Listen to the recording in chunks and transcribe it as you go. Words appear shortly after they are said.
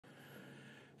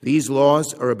These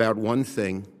laws are about one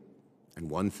thing and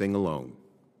one thing alone: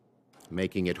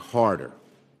 making it harder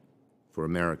for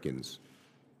Americans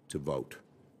to vote.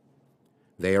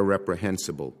 They are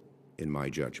reprehensible in my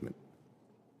judgment.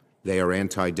 They are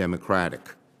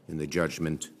anti-democratic in the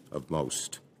judgment of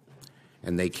most,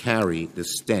 and they carry the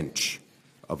stench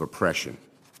of oppression.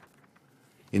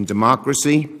 In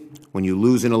democracy, when you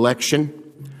lose an election,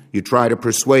 you try to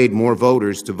persuade more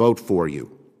voters to vote for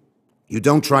you. You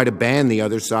don't try to ban the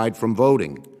other side from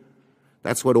voting.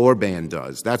 That's what Orban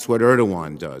does. That's what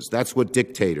Erdogan does. That's what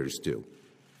dictators do.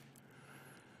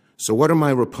 So what are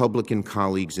my Republican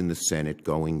colleagues in the Senate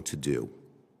going to do?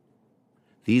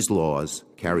 These laws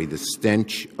carry the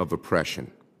stench of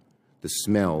oppression, the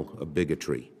smell of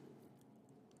bigotry.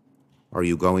 Are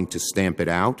you going to stamp it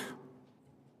out,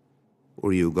 or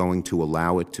are you going to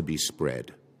allow it to be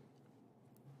spread?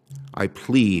 I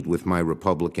plead with my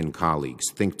Republican colleagues,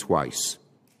 think twice.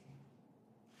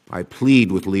 I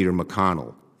plead with Leader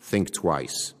McConnell, think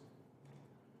twice.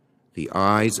 The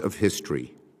eyes of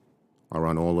history are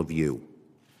on all of you.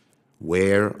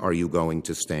 Where are you going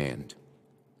to stand?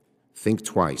 Think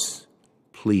twice,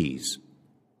 please,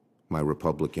 my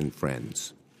Republican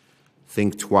friends.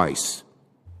 Think twice,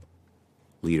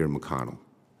 Leader McConnell.